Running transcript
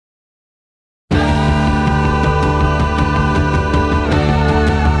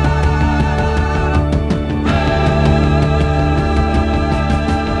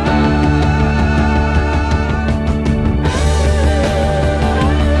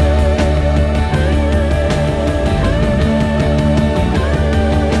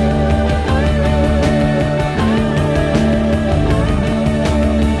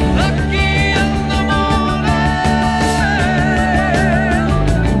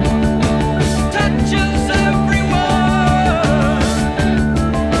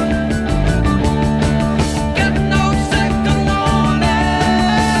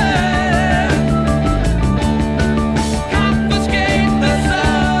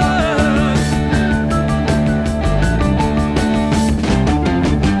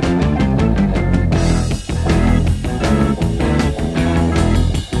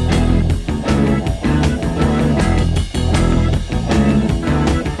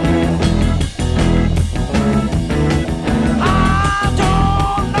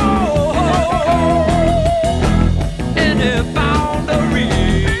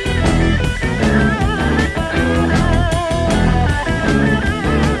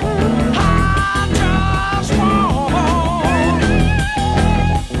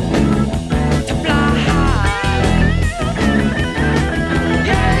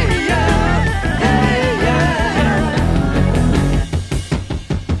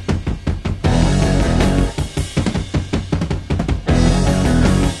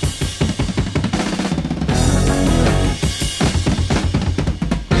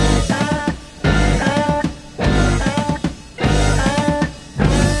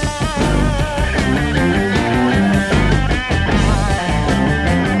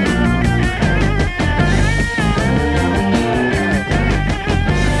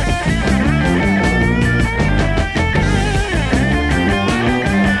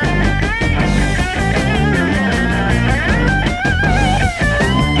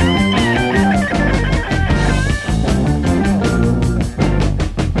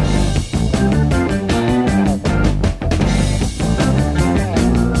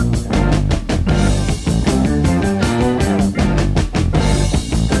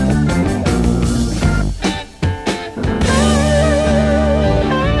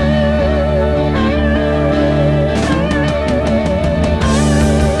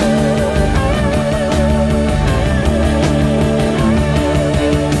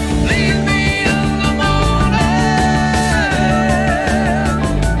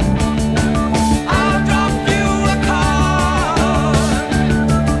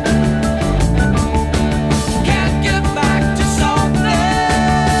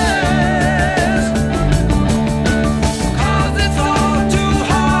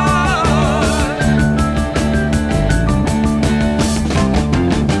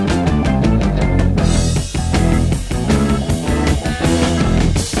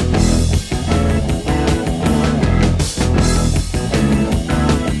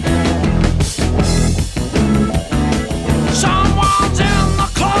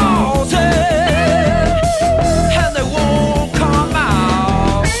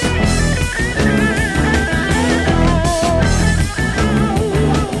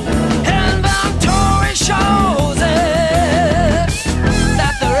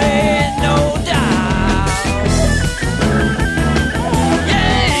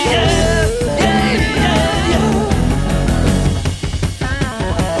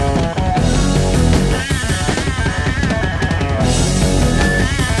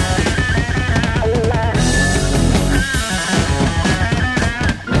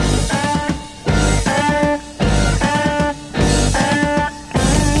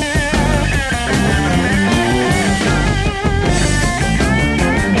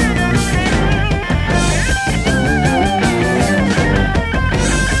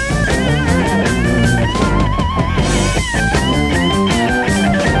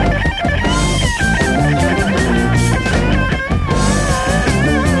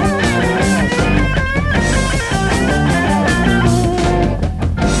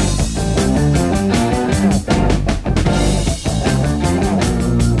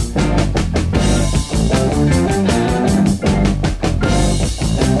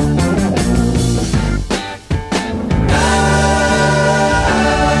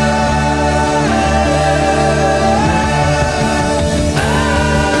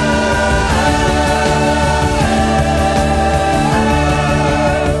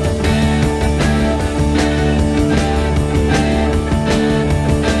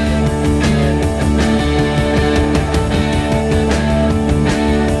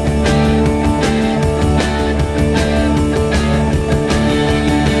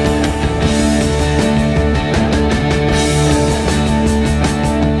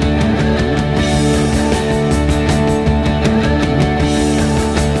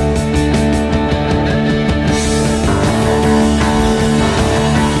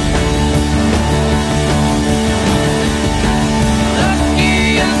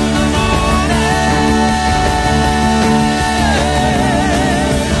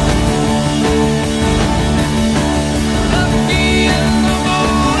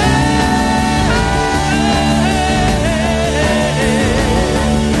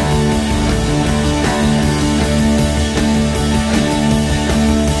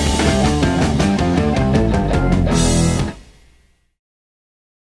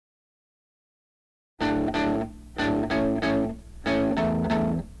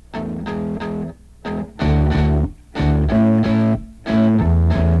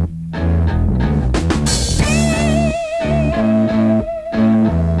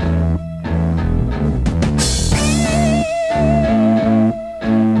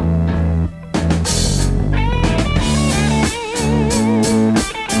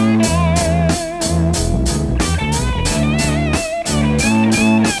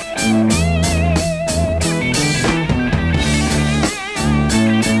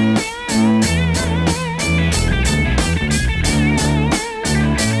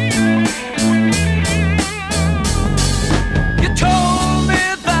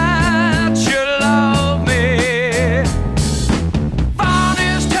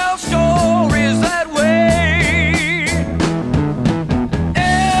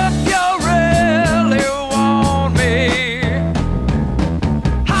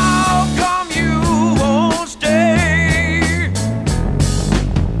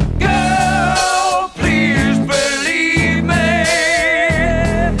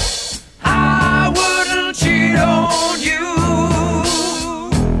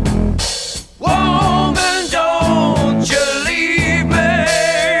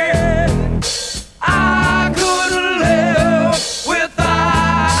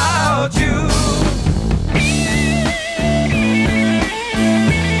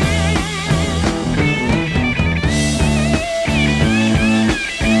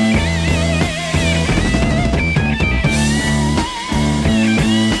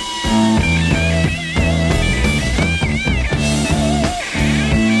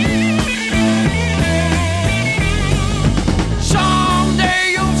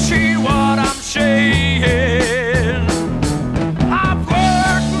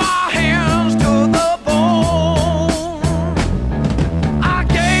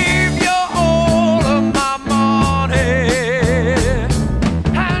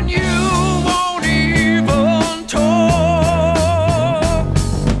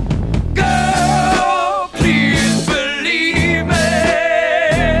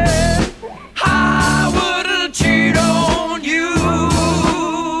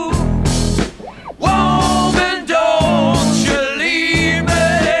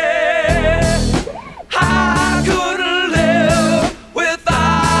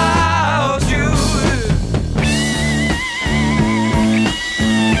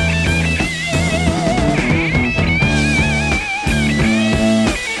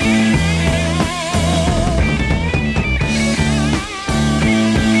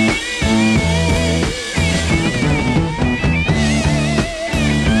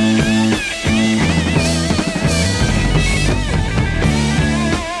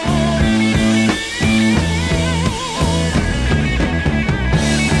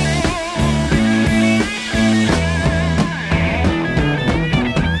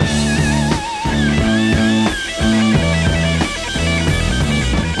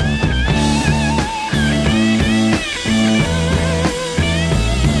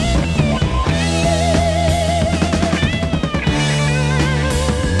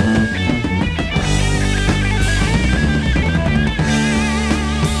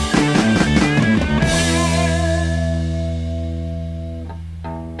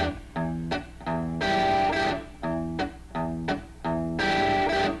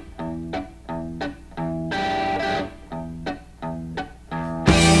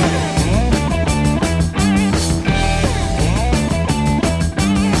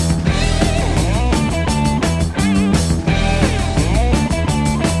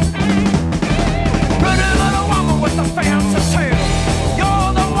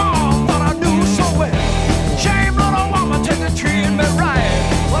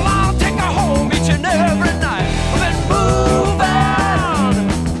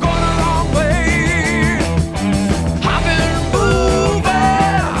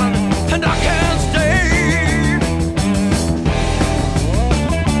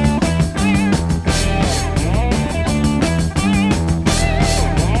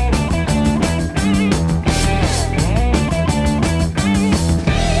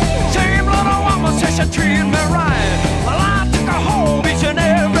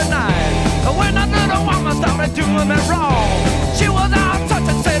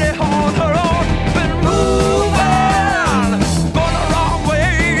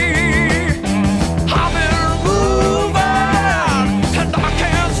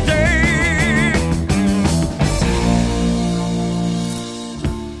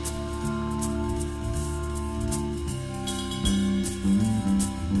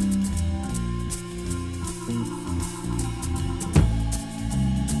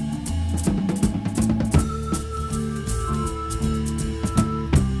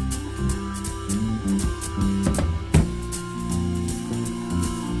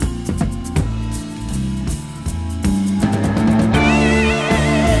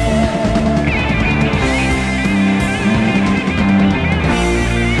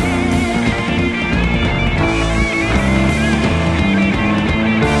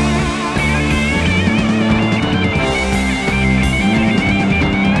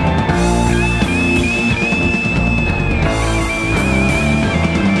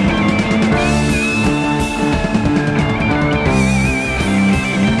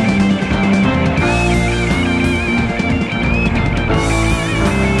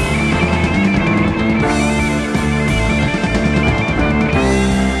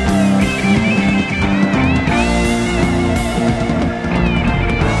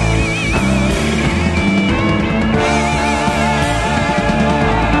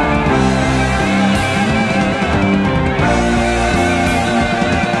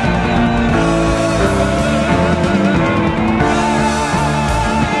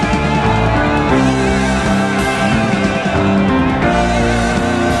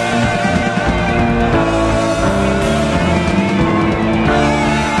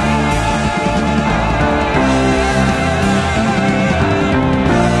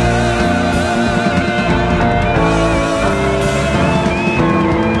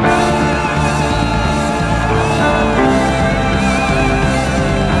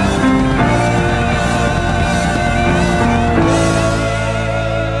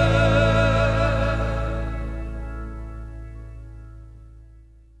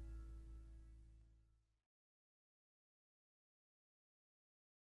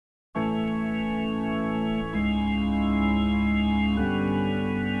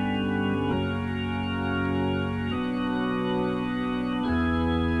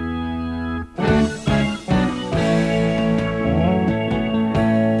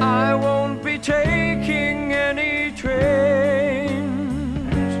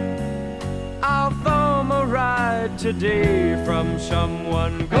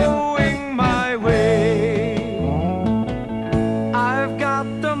someone going my way. I've got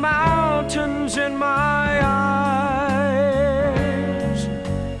the mountains in my eyes,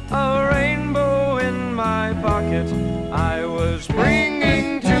 a rainbow in my pocket I was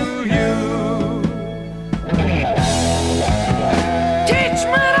bringing to you. Teach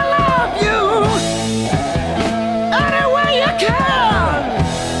me to love you any way you can.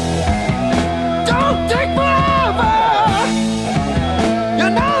 Don't take forever. You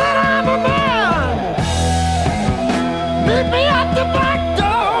know that I'm a man. Meet me at the back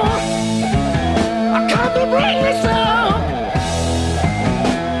door. I come to bring you some.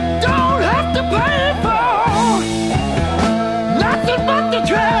 Don't have to pay for nothing but the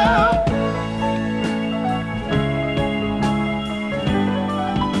trap.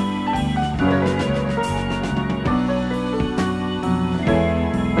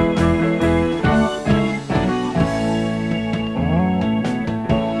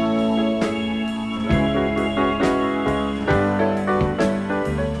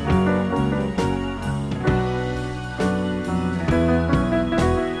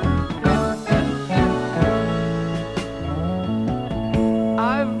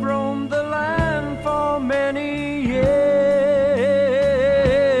 I've roamed the land for many years.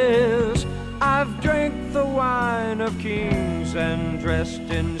 I've drank the wine of kings and dressed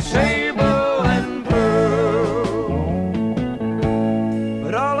in sable and pearl.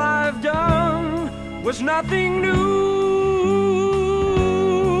 But all I've done was nothing new.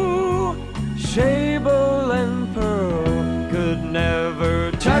 Sable and pearl could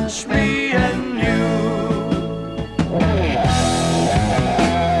never touch me and you.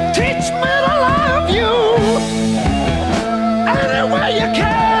 Teach me to love you any way you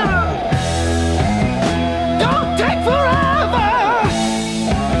can. Don't take forever.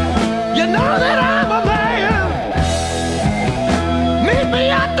 You know that I'm a man. Meet me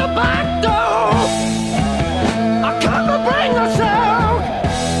at the back door. I come to bring us out.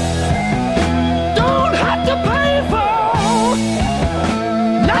 Don't have to pay for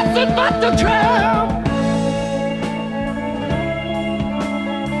nothing but the tramp.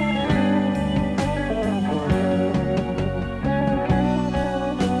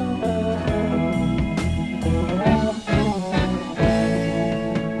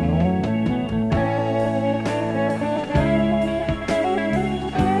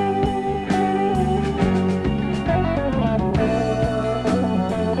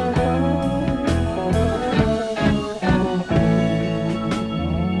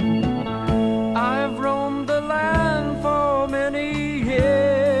 I've roamed the land for many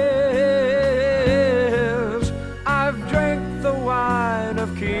years. I've drank the wine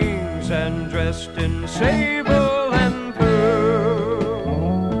of kings and dressed in sable and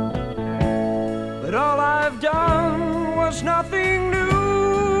pearl. But all I've done was nothing new.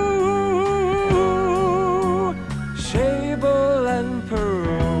 Sable and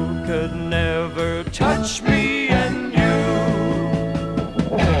pearl could never touch me and you.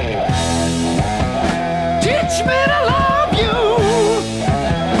 Teach me to love you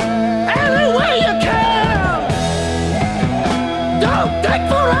any way you can. Don't take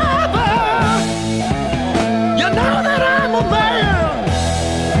forever. You know that I'm a man.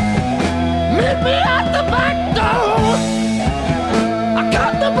 Meet me at the back door. I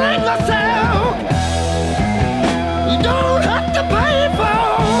come to bring us out. You don't have to pay for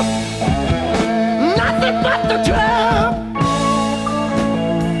nothing but the trap.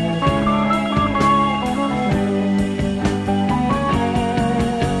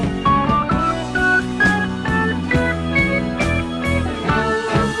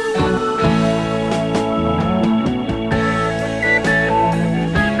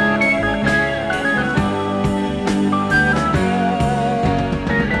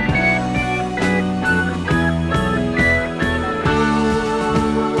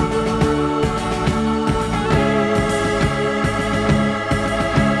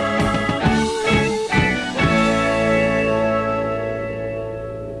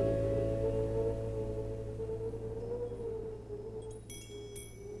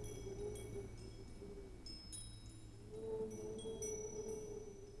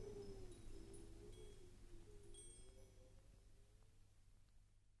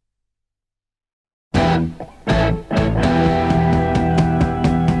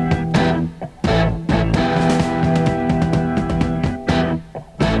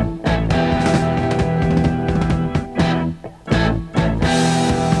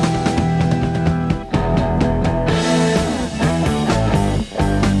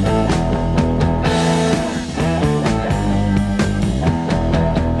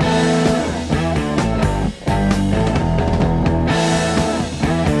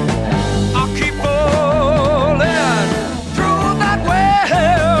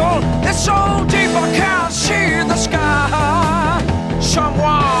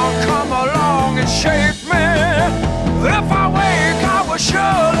 will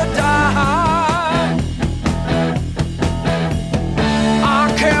surely die.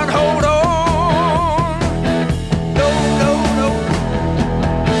 I can't hold on. No, no, no.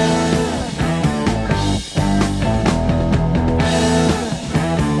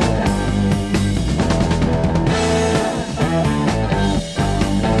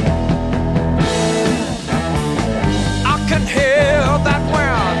 I can hear that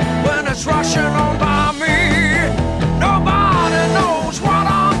wind when it's rushing on by me. Nobody knows what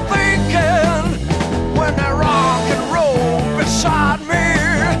I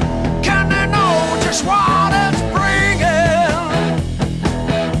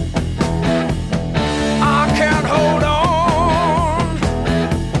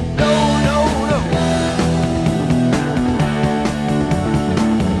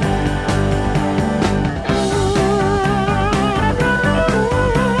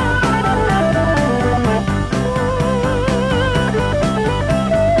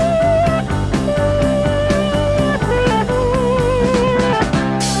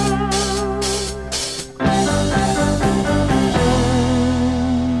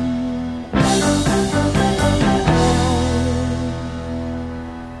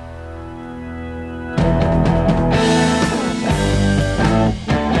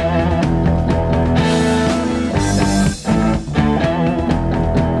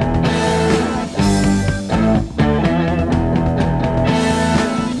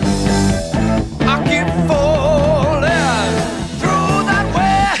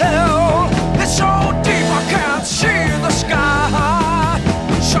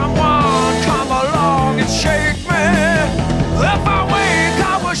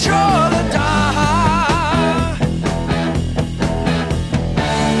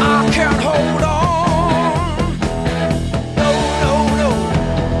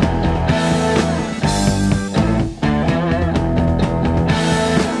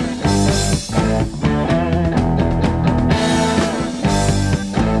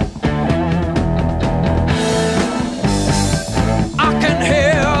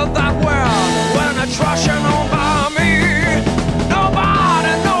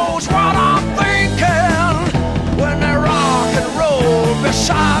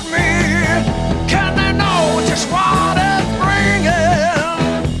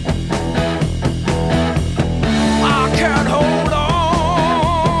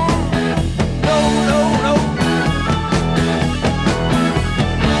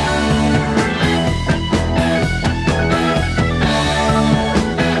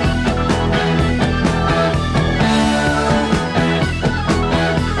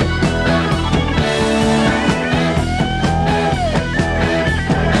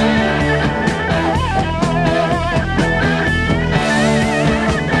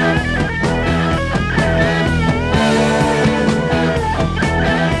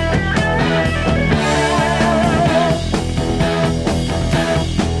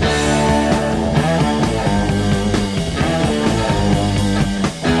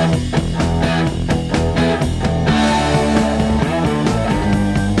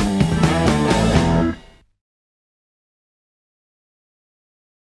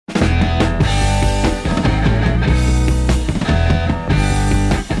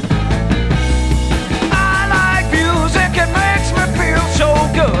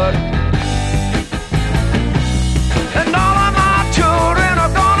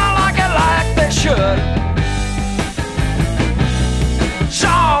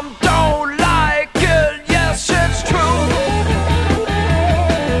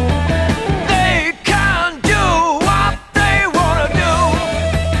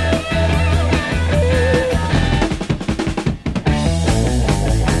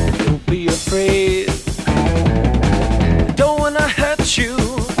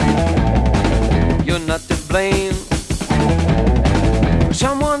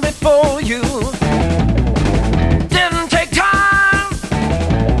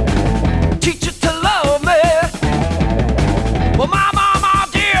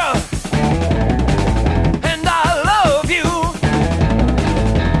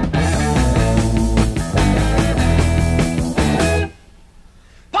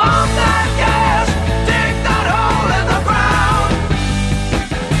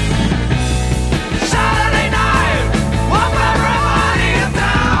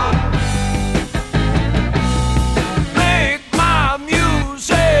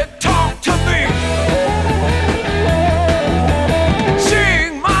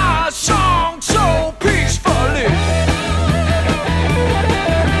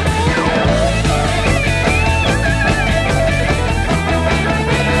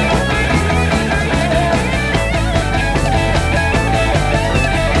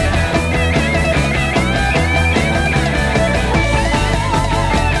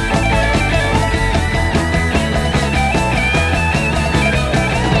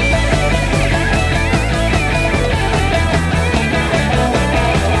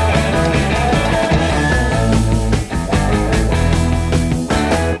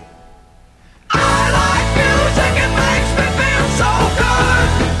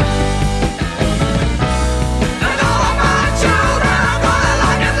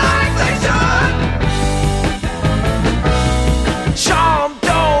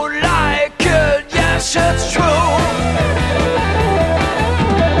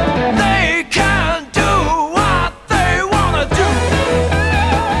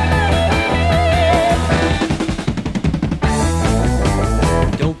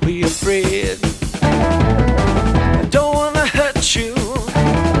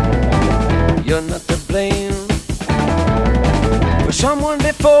someone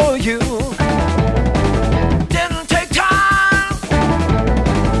before you. Didn't take time,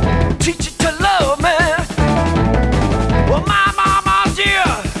 teach you to love me. Well, my mama's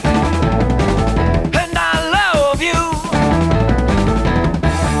here, and I love you.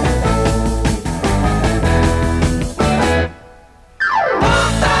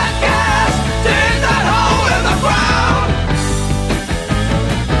 Pump that gas, dig that hole in the ground.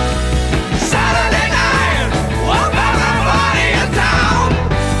 Saturday night, walk everybody in town.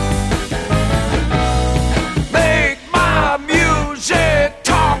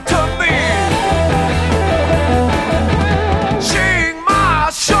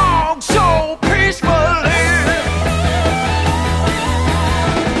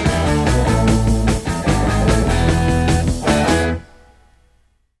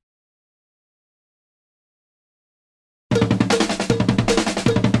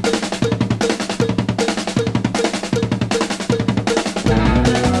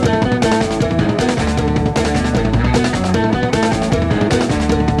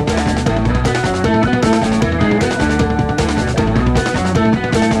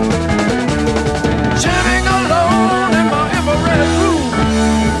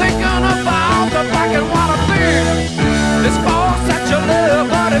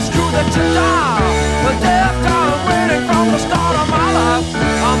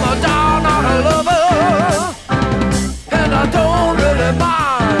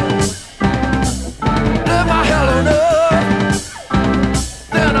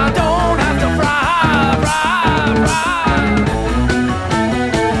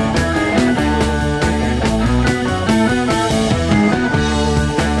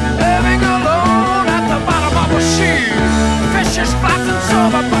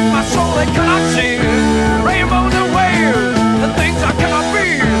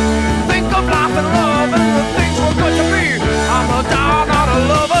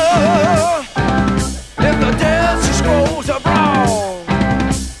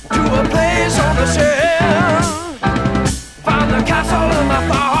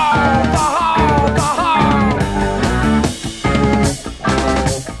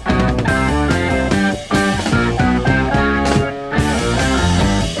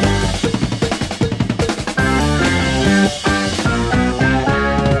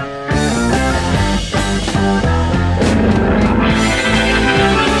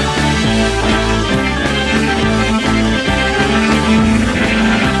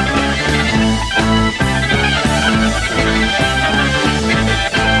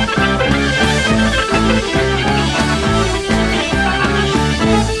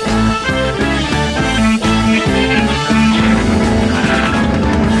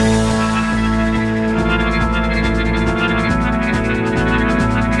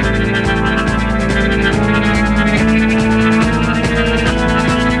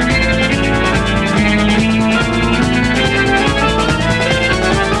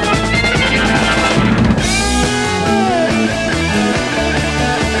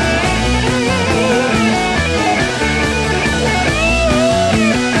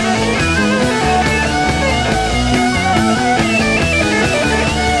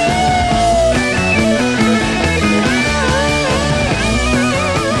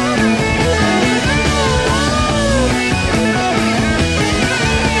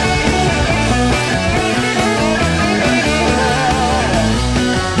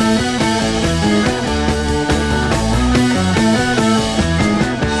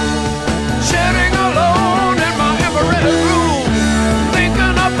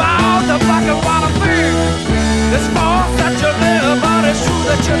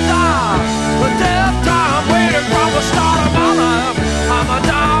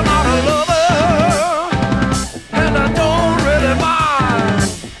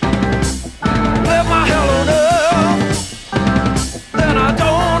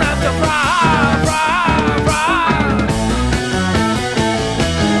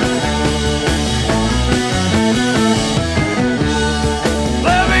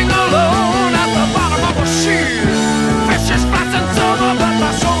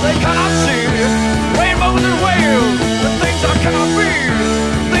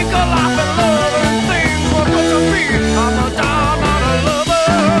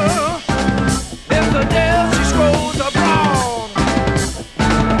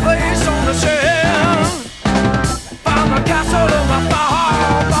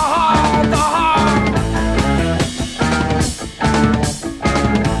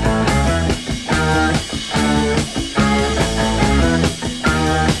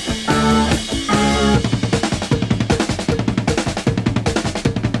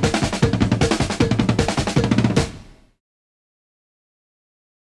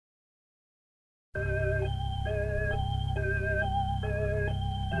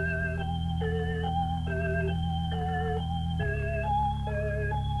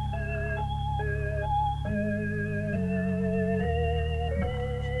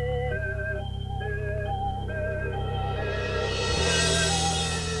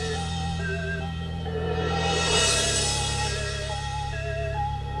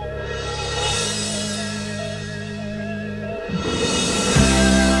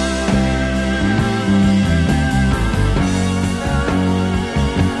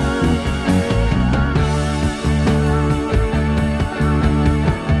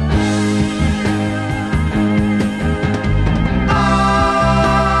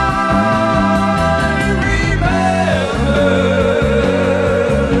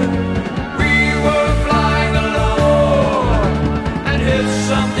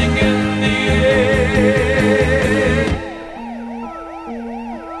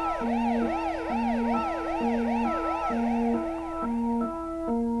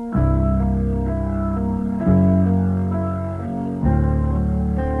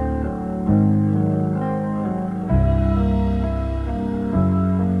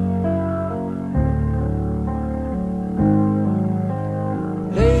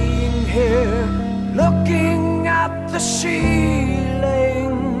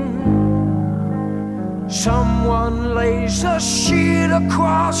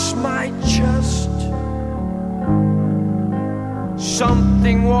 across my chest.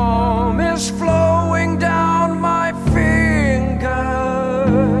 Something warm is flowing down my fingers.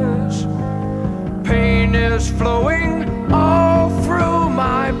 Pain is flowing all through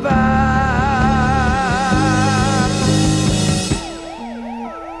my back.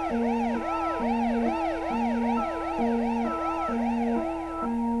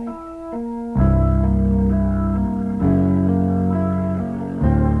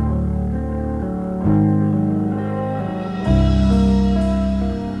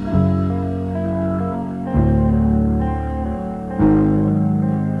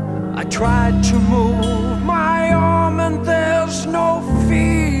 I tried to move my arm and there's no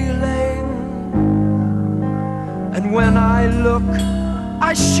feeling. And when I look,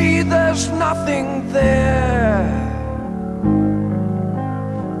 I see there's nothing there.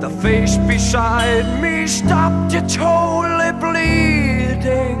 The face beside me stopped, it's wholly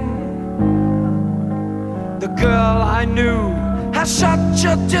bleeding. The girl I knew has such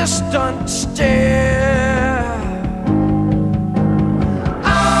a distant stare.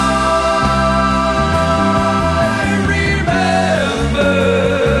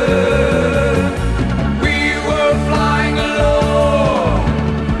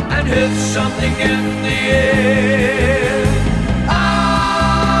 Something in the air. I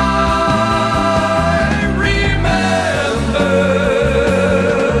remember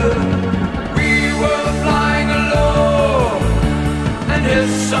we were flying alone, and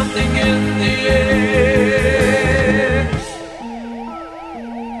there's something in the air.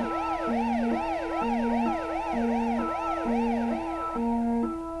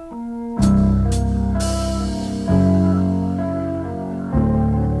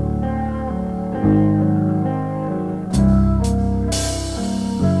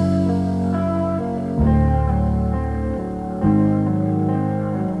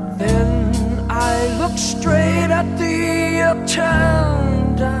 Straight at the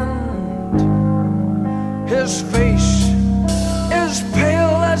attendant. His face is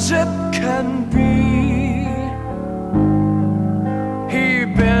pale as it can be. He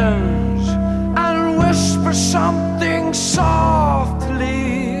bends and whispers something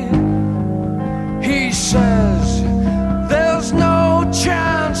softly. He says, there's no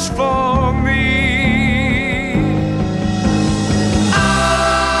chance for me.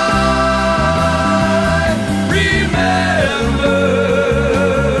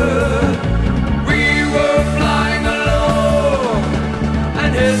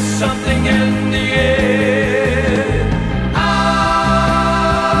 Something in the air. I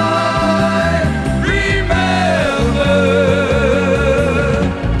remember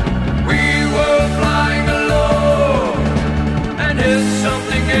we were flying alone, and there's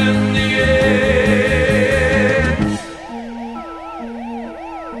something in the air.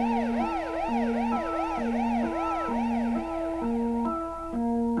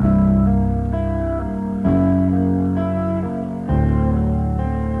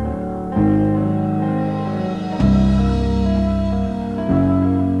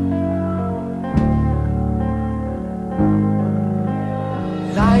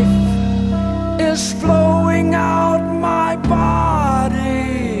 Life is flowing out my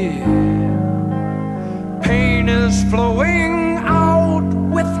body. Pain is flowing out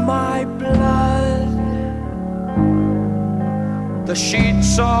with my blood. The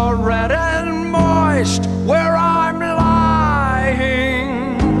sheets are red and moist where I'm lying.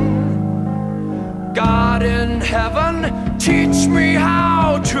 God in heaven, teach me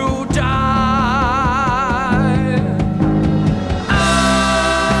how to die.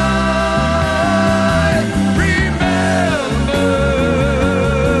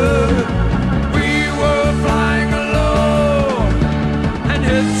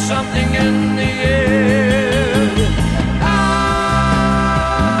 Something in the air. I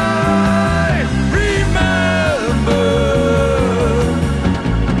remember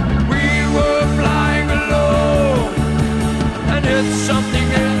we were flying alone, and it's something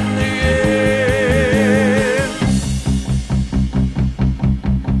in the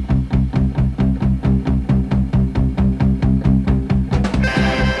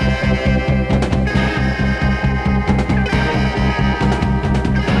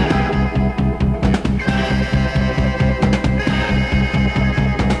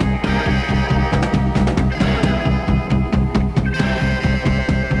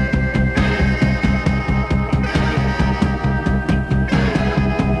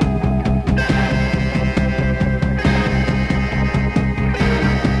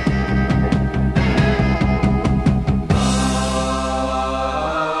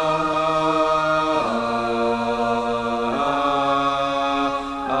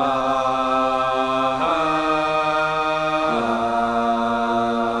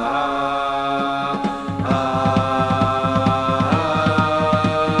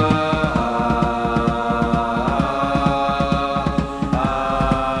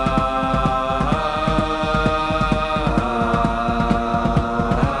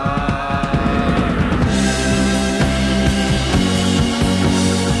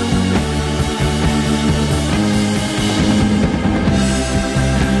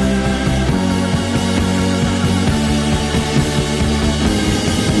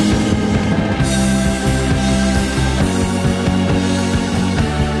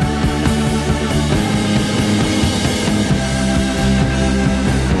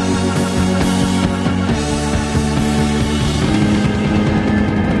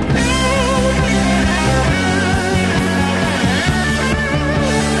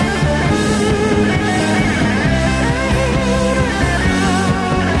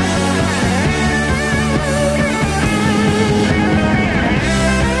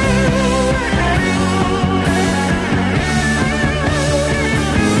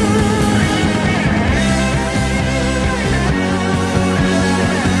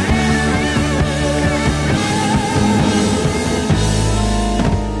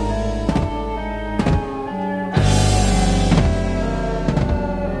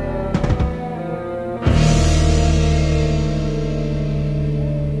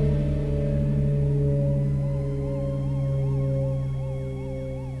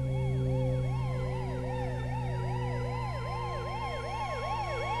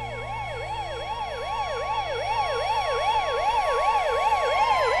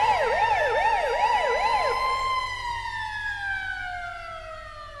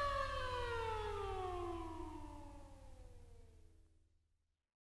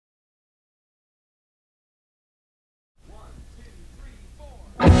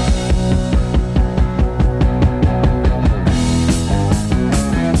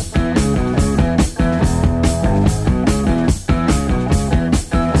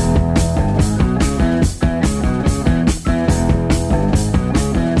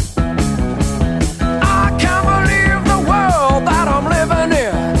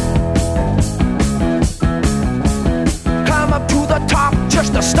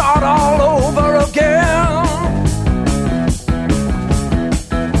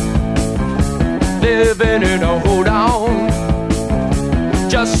living in a hoedown,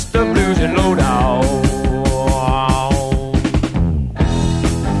 just the blues and lowdown.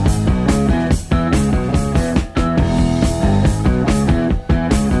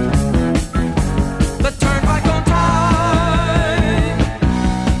 The turnpike on time,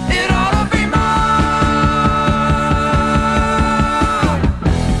 it ought to be mine.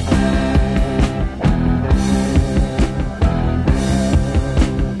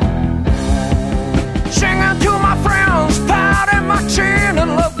 Singing to my friends, patting my chin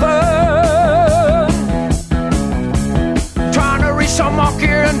and loving, trying to reach some monkey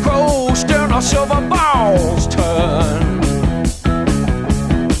and grow, still our silver balls turn,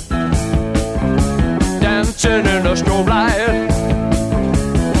 dancing in the strobe light,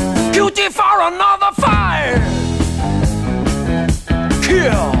 guilty for another fight.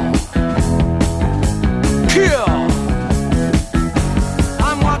 Kill, kill.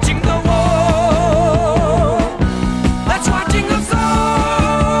 I'm watching the war that's watching us all.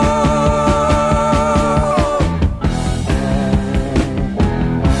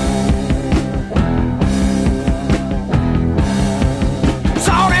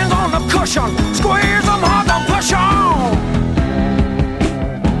 Sardines on the cushion, squeeze them hard, don't push on.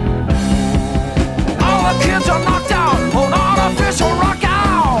 All the kids are knocked out on artificial rock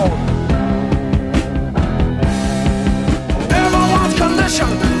out. Everyone's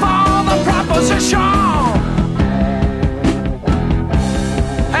conditioned for the proposition,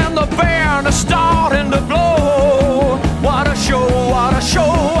 and the band is starting to blow. What a show, what a show,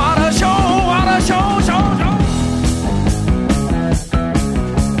 what a show, what a show, show, show.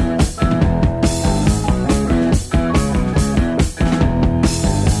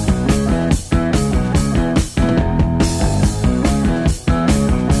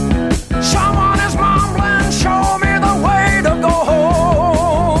 Someone is mumbling, show me the way to go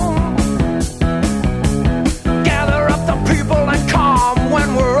home. Gather up the people and come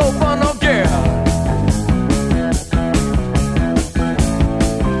when we're open again.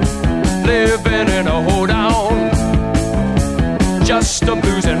 Living in a hoedown, just the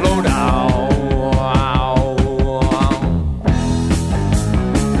blues and lowdown.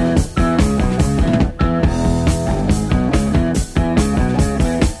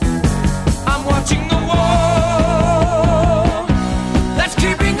 I'm watching the war that's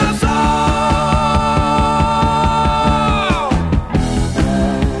keeping us all.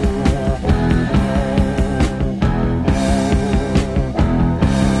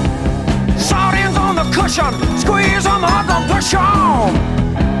 Sardines on the cushion, squeeze them hard, don't push on.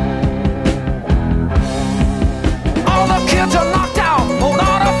 All the kids are knocked out on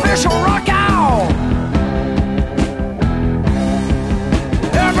artificial rock out.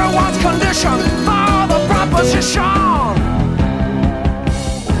 Everyone's conditioned for the proposition,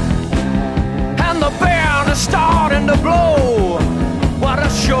 and the band is starting to blow. What a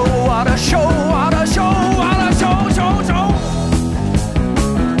show, what a show, what